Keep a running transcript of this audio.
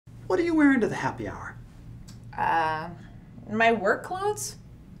What are you wearing to the happy hour? My work clothes?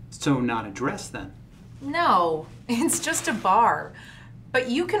 So not a dress then? No, it's just a bar. But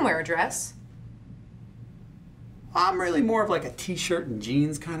you can wear a dress. I'm really more of like a t-shirt and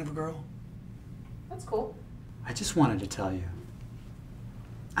jeans kind of a girl. That's cool. I just wanted to tell you,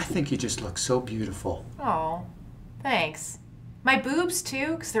 I think you just look so beautiful. Oh, thanks. My boobs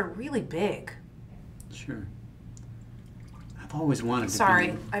too, because they're really big. Sure. I've always wanted to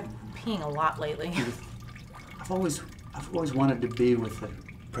Sorry, be... I'm peeing a lot lately. I've always wanted to be with a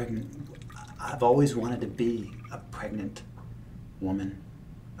pregnant... I've always wanted to be a pregnant woman.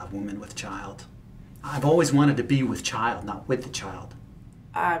 A woman with child. I've always wanted to be with child, not with the child.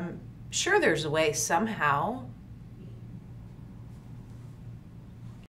 I'm sure there's a way somehow.